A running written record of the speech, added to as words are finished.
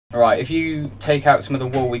Right, if you take out some of the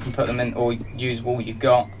wool, we can put them in, or use wool you've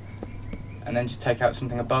got, and then just take out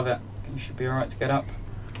something above it. You should be alright to get up.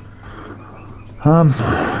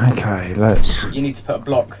 Okay, let's... You need to put a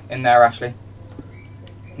block in there, Ashley.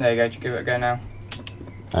 There you go, just give it a go now.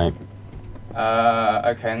 Right.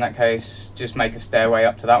 Okay, in that case, just make a stairway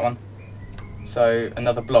up to that one. So,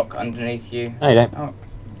 another block underneath you. No, you don't. Oh.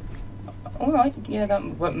 Alright, yeah, that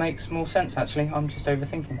makes more sense, actually. I'm just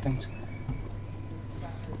overthinking things.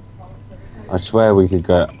 I swear we could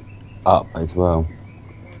go up as well.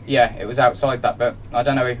 Yeah, it was outside that bit. I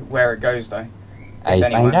don't know where it goes, though. Hey,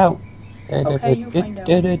 find out. Okay, you'll find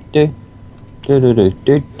out.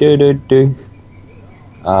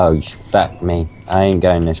 Oh, fuck me. I ain't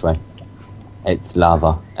going this way. It's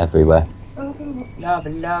lava everywhere. Lava,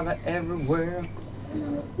 lava everywhere.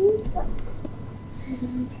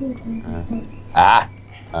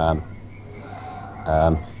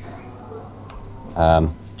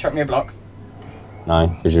 Chuck me a block. No,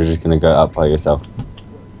 because you're just going to go up by yourself.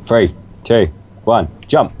 3, 2, 1,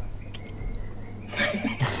 jump!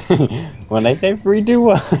 When I say 3, 2,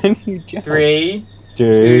 1, you jump. 3,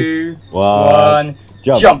 2, 1,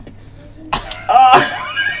 jump! Oh.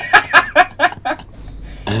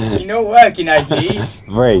 You're not working, I see.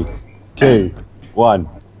 3, 2, 1,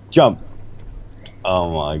 jump!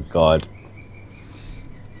 Oh my god.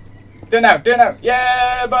 Do it now, do it now.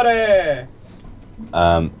 Yeah, buddy!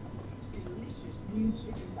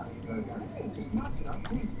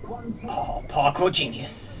 Oh, parkour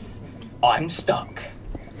genius. I'm stuck.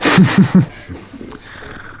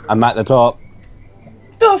 I'm at the top.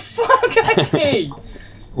 The fuck, Ashley?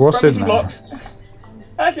 What's throw me in some there? blocks.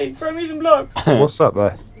 Ashley, throw me some blocks. What's up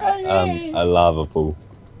there? Ashley, A lava pool.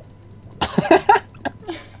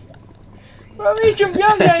 throw me some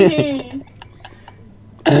blocks, Ashley.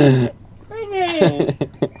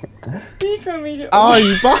 Please throw me some... Oh,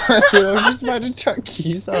 you bastard! I was just about to chuck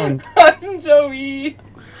you some. I'm sorry.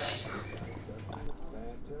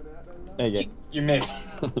 There you go. You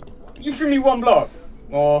missed. You threw me one block.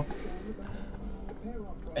 Oh.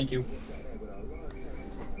 Thank you.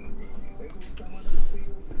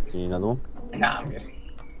 Do you need another one? Nah, I'm good.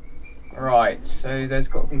 Right, so there's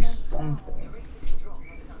got to be something.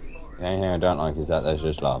 The only thing I don't like is that there's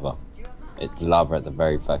just lava. It's lava at the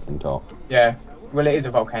very fucking top. Yeah, well, it is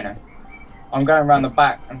a volcano. I'm going around the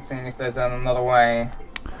back and seeing if there's another way.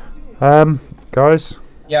 Guys,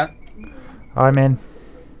 Yeah, I'm in.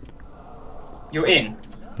 you're in.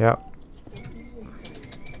 Yep.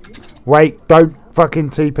 Wait, don't fucking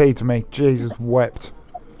TP to me. Jesus wept.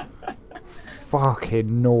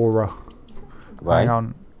 Fucking Nora. Right. Hang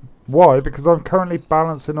on. Why? Because I'm currently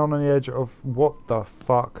balancing on the edge of what the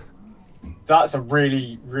fuck. That's a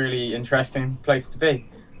really, really interesting place to be.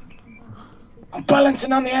 I'm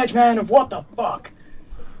balancing on the edge, man, of what the fuck?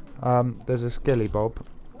 There's a skilly bob.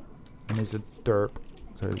 And he's a derp.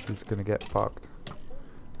 So he's gonna get fucked.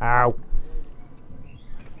 Ow.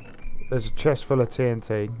 There's a chest full of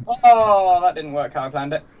TNT. Oh, that didn't work how I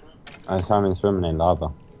planned it. Simon's swimming in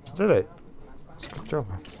lava. Did it? That's a good job.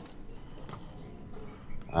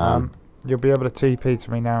 Um, You'll be able to TP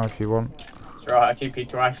to me now if you want. That's right, I TP'd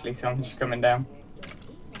to Ashley, so I'm just coming down.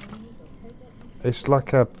 It's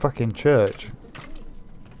like a fucking church.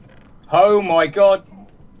 Oh my god.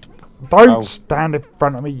 Don't stand in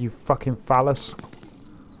front of me, you fucking phallus.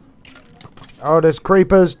 Oh, there's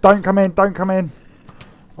creepers. Don't come in, don't come in.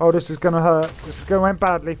 Oh, this is gonna hurt. This is going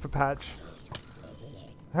badly for Patch.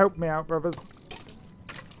 Help me out, brothers.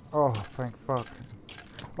 Oh, thank fuck.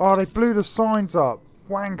 Oh, they blew the signs up.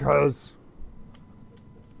 Wankers.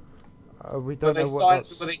 We don't know what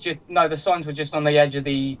that's... Were they just, no, the signs were just on the edge of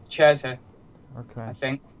the chairs here, Okay. I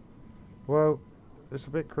think. Well, it's a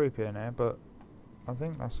bit creepy in here, but I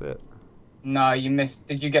think that's it. No, you missed.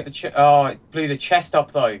 Did you get the oh, it blew the chest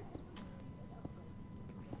up, though.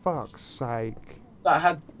 Fuck's sake. That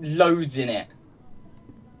had loads in it.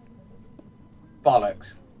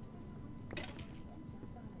 Bollocks.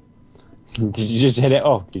 did you just hit it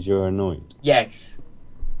off because you're annoyed? Yes.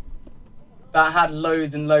 That had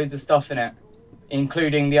loads and loads of stuff in it,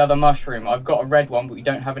 including the other mushroom. I've got a red one, but we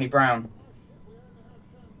don't have any brown.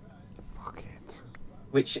 Fuck it.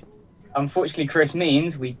 Which, unfortunately, Chris,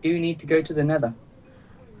 means we do need to go to the nether.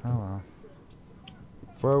 Oh well.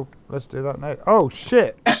 Well, let's do that now. Oh,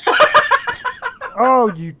 shit!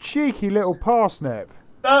 Oh, you cheeky little parsnip.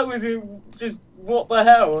 That was just, what the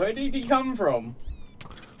hell? Where did he come from?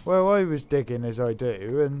 Well, I was digging as I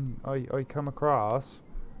do, and I come across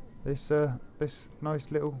this this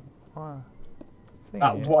nice little thing.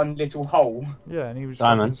 That here. one little hole. Yeah, and he was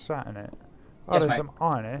Simon. just sat in it. Oh, Yes, there's mate. some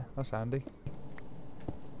iron here. That's handy.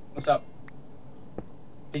 What's up?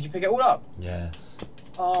 Did you pick it all up? Yes.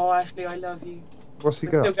 Oh, Ashley, I love you. What's he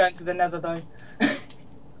We're got? still going to the nether, though. I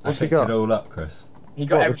What's he picked got? it all up, Chris. He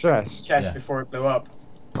got What, the everything from chest? his chest Yeah. before it blew up.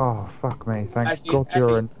 Oh, fuck me. Thank Actually- God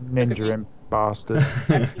you're a actually, look at ninja bastard.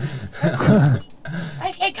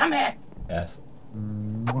 Ashley, come here. Yes.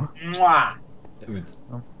 Mwah. Mwah. It was,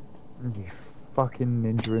 You fucking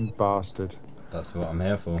ninja bastard. that's what I'm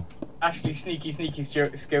here for. Ashley's sneaky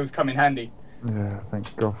skills come in handy. Yeah,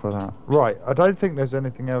 thank God for that. Right, I don't think there's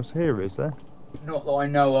anything else here, is there? Not that I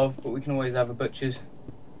know of, but we can always have a butcher's.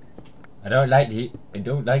 I don't like it. I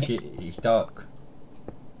don't like it. It's dark.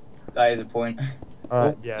 That is a point.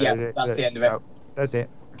 Oh, yeah, that's the end of it. That's it.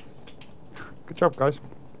 Good job, guys.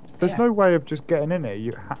 There's Yeah. no way of just getting in here.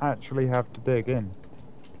 You actually have to dig in.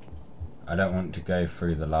 I don't want to go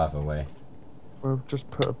through the lava way Well, just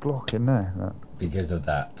put a block in there. because of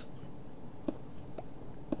that.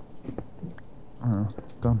 Oh,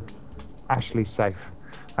 done. Ashley's safe.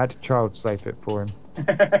 I had to child safe it for him.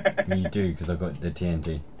 You do because I've got the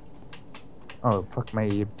TNT. Oh, fuck me,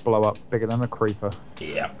 you blow up bigger than a creeper.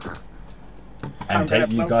 Yeah. I'm And take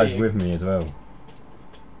gonna you blow guys you. with me as well.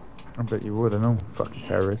 I bet you would, and all. Fucking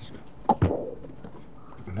terrorist.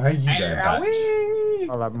 Where are you going back? Whee!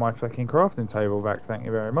 I'll have my fucking crafting table back, thank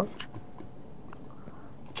you very much.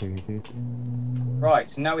 Right,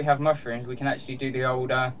 so now we have mushrooms, we can actually do the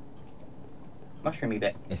old mushroomy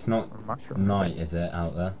bit. It's not Mushroom. night, is it,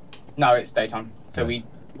 out there? No, it's daytime. So Yeah.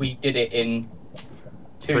 we did it in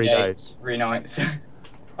 2 3 days, days. 3 nights.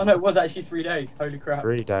 Oh no, it was actually 3 days. Holy crap.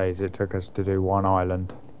 3 days it took us to do one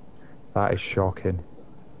island. That is shocking.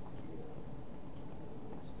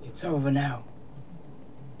 It's over now.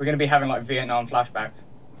 We're gonna be having like Vietnam flashbacks.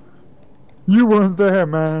 You weren't there,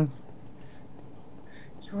 man.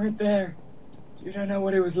 You weren't there. You don't know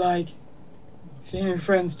what it was like. Seeing your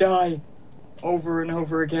friends die over and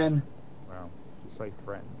over again. Well, say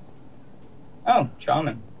friends. Oh,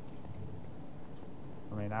 charming.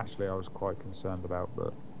 I mean, Ashley, I was quite concerned about,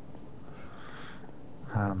 but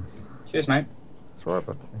Cheers, mate. it's alright,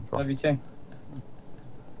 but it's Love fine. you too.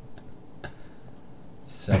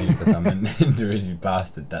 So because I'm an individual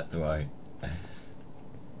bastard, that's why.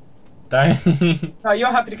 Don't. No,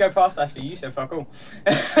 you're happy to go past Ashley. You said fuck all.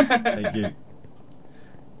 Thank you.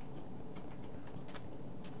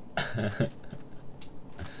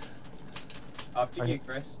 After you,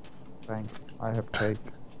 Chris. Thanks. I have cake.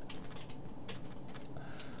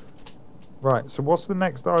 Right, so what's the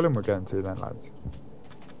next island we're going to then, lads?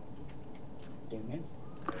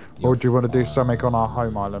 Or do you want to do something on our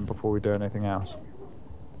home island before we do anything else?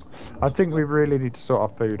 I think we really need to sort our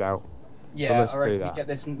food out. Yeah, let's I reckon do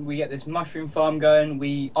that. we get this mushroom farm going.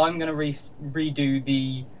 I'm gonna redo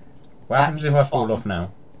the. What happens if I fall Farm. off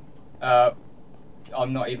now?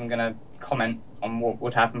 I'm not even gonna comment on what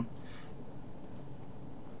would happen.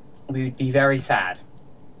 We would be very sad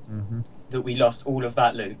that we lost all of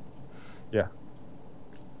that loot. Yeah.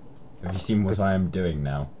 Have you seen what I am doing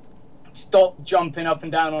now? Stop jumping up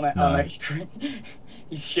and down on it. No. Oh, no,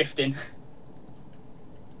 he's shifting.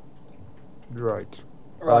 Right.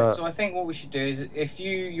 Right, so I think what we should do is, if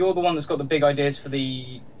you're the one that's got the big ideas for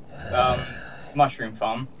the mushroom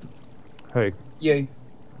farm. Who? You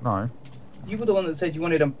No. were the one that said you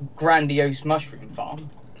wanted a grandiose mushroom farm.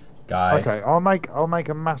 Guys. Okay, I'll make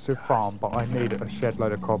a massive farm, but I need a shed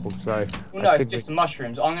load of cobble. So. Well, no, I it's think just the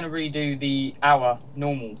mushrooms. I'm going to redo our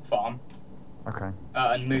normal farm Okay.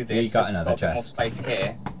 and move it. You got another we've got a bit more chest. space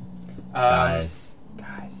here. Guys.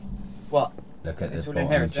 What? Look at It's this all in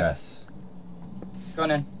bottom here, is it? chest. Go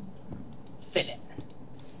on in. Fill it.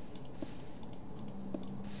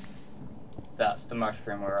 That's the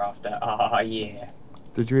mushroom we're after. Ah, yeah.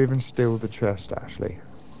 Did you even steal the chest, Ashley?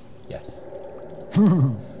 Yes.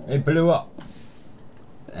 It blew up.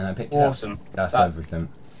 And I picked Awesome. it up. That's That's- everything.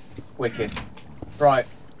 Wicked. Right.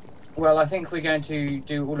 Well, I think we're going to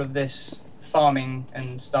do all of this farming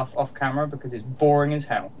and stuff off camera because it's boring as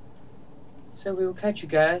hell. So we will catch you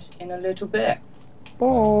guys in a little bit.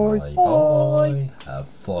 Bye. Bye. Bye. Have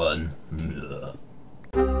fun.